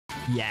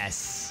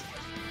Yes.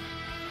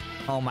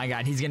 Oh my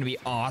god, he's gonna be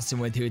awesome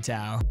with Hu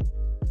Tao.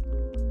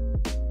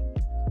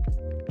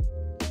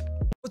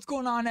 What's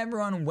going on,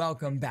 everyone?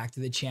 Welcome back to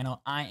the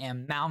channel. I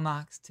am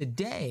Malnox.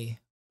 Today,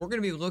 we're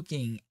gonna be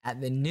looking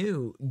at the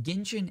new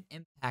Genshin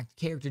Impact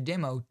character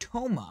demo,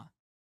 Thoma,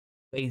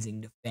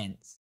 Blazing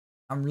Defense.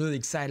 I'm really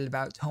excited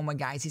about Thoma,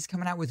 guys. He's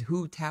coming out with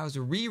Hu Tao's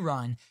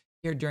rerun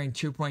here during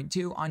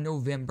 2.2 on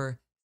November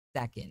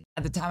 2nd.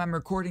 At the time I'm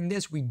recording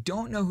this, we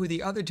don't know who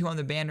the other two on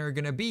the banner are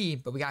gonna be,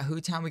 but we got Hu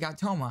Tao and we got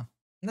Thoma.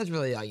 And that's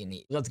really all you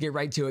need. Let's get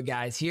right to it,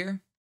 guys.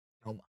 Here,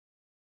 Thoma.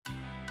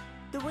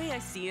 The way I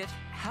see it,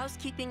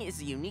 housekeeping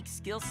is a unique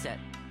skill set.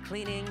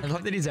 Cleaning, I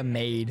love that he's a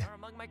maid. are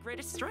among my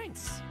greatest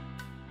strengths.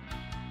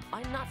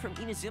 I'm not from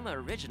Inazuma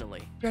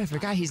originally. I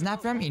forgot he's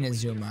not from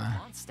Inazuma.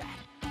 Mondstadt.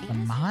 A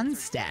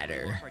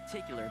Mondstadter. More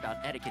particular about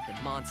etiquette than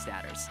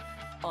Mondstatters.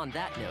 On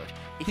that note,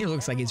 if He you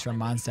looks like he's from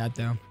Mondstadt,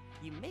 though.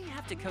 You may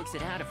have to coax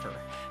it out of her.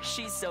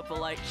 She's so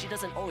polite, she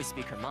doesn't always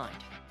speak her mind.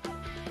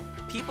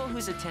 People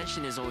whose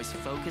attention is always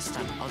focused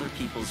on other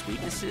people's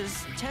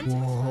weaknesses tend to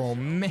Oh,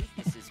 man.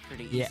 weaknesses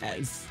pretty easily.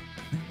 Yes.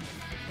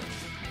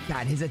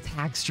 God, his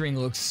attack string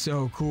looks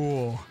so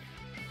cool.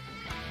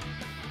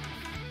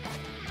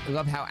 I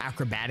love how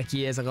acrobatic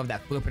he is. I love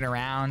that flipping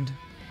around.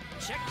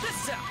 Check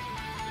this out.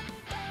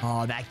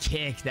 Oh, that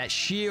kick, that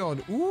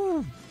shield.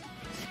 Ooh.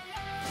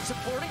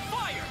 Supporting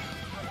fire.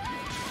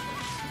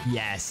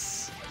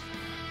 Yes.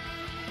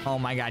 Oh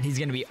my god, he's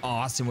gonna be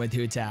awesome with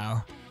Hu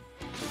Tao.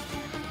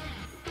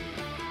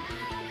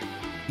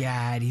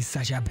 God, he's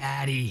such a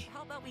baddie.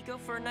 How about we go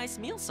for a nice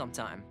meal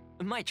sometime?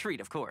 My treat,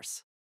 of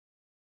course.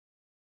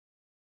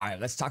 All right,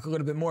 let's talk a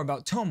little bit more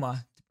about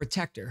Thoma, the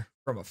protector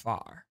from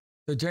Afar.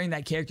 So during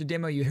that character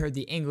demo, you heard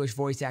the English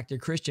voice actor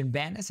Christian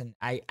Bannis, and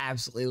I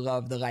absolutely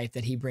love the life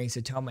that he brings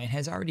to Thoma and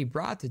has already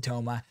brought to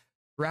Thoma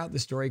throughout the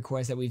story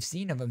quest that we've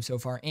seen of him so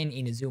far in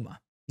Inazuma.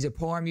 He's a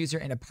polearm user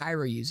and a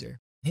pyro user.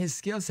 His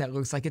skill set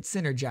looks like it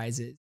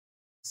synergizes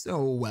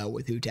so well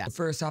with Hu Tao.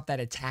 First off,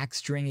 that attack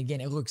string, again,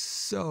 it looks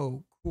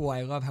so cool.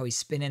 I love how he's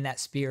spinning that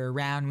spear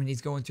around when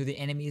he's going through the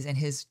enemies, and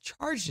his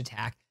charged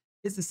attack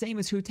is the same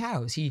as Hu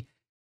Tao's. He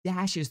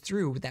dashes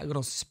through with that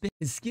little spin.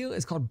 His skill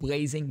is called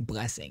Blazing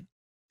Blessing.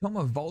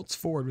 Thoma vaults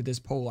forward with his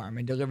polearm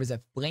and delivers a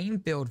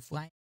flame-filled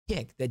flying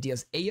kick that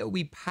deals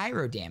AoE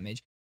pyro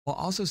damage while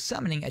also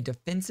summoning a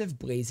defensive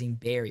blazing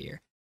barrier.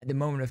 At the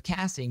moment of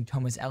casting,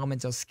 Thoma's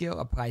elemental skill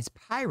applies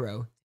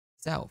pyro to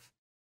itself.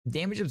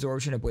 Damage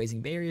absorption of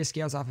blazing barrier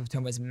scales off of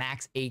Thoma's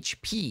max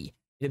HP.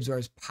 It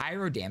absorbs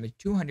pyro damage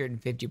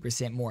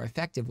 250% more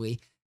effectively.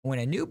 When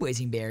a new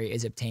blazing barrier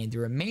is obtained, the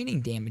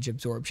remaining damage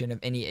absorption of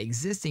any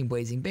existing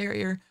blazing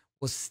barrier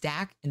will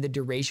stack and the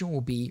duration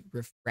will be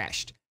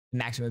refreshed. The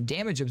maximum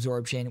damage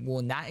absorption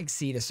will not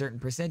exceed a certain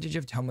percentage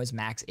of Thoma's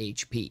max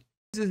HP.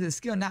 With this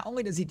skill, not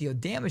only does he deal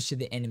damage to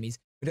the enemies,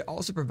 but it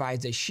also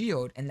provides a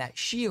shield, and that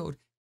shield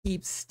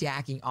keeps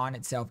stacking on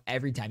itself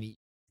every time you use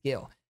the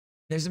skill.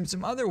 There's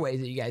some other ways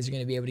that you guys are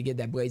going to be able to get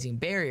that blazing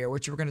barrier,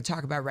 which we're going to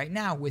talk about right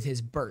now with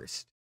his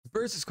burst. The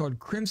burst is called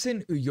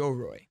Crimson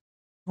Uyoroi.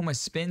 Thoma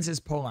spins his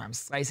polearm,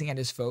 slicing at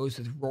his foes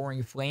with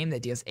roaring flame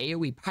that deals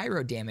AoE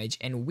pyro damage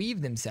and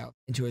weave themselves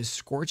into a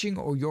Scorching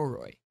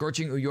Uyoroi.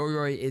 Scorching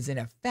Uyoroi is in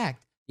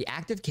effect. The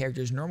active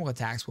character's normal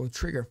attacks will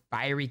trigger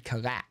Fiery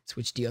Collapse,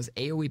 which deals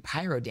AoE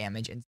pyro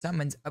damage and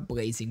summons a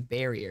blazing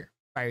barrier.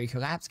 Fiery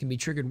Collapse can be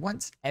triggered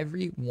once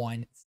every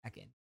 1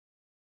 second.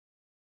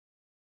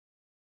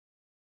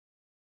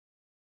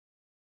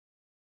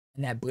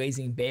 And that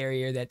blazing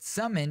barrier that's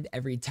summoned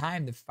every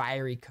time the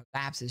Fiery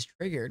Collapse is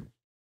triggered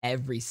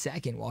every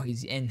second while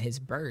he's in his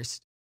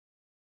burst.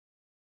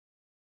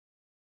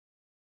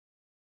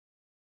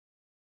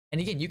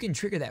 And again, you can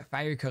trigger that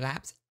Fiery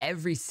Collapse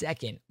every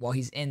second while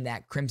he's in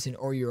that Crimson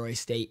Uyoroi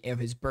state of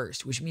his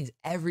burst, which means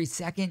every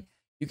second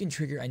you can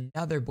trigger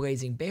another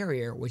blazing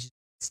barrier, which is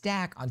a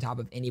stack on top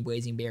of any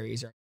blazing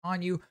barriers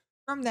on you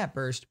from that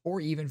burst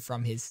or even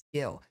from his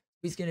skill.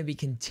 He's going to be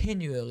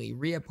continually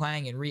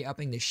reapplying and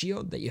re-upping the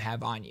shield that you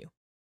have on you.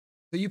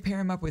 So you pair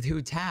him up with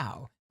Hu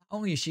Tao. Not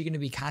only is she going to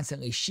be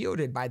constantly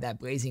shielded by that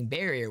blazing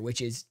barrier,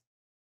 which is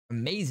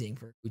amazing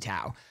for Hu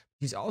Tao,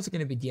 she's also going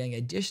to be dealing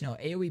additional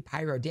AoE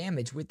pyro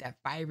damage with that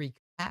Fiery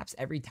Collapse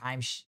every time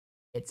she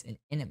hits an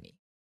enemy.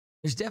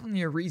 There's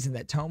definitely a reason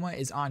that Thoma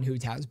is on Hu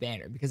Tao's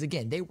banner, because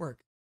again, they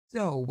work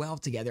so well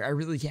together. I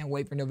really can't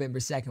wait for November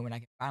 2nd when I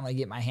can finally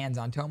get my hands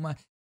on Thoma,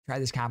 try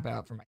this comp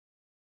out for myself.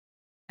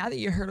 Now that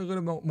you heard a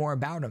little bit more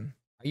about him,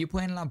 are you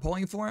planning on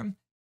pulling for him?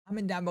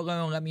 Comment down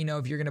below and let me know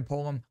if you're going to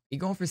pull him. Are you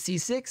going for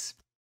C6?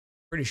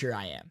 Pretty sure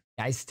I am.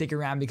 Guys, stick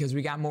around because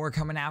we got more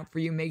coming out for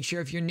you. Make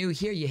sure if you're new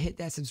here, you hit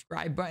that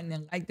subscribe button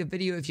and like the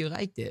video if you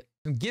liked it.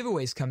 Some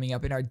giveaways coming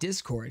up in our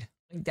Discord.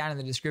 Link down in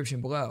the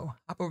description below.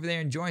 Hop over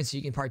there and join so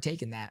you can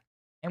partake in that.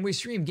 And we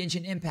stream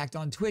Genshin Impact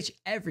on Twitch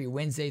every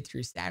Wednesday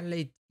through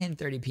Saturday,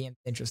 10:30 p.m.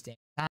 Central Standard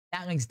Time.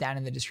 That link's down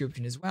in the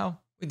description as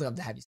well. We'd love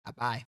to have you stop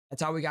by.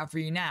 That's all we got for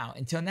you now.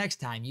 Until next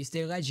time, you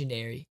stay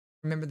legendary.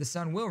 Remember, the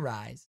sun will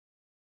rise.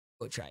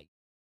 We'll try.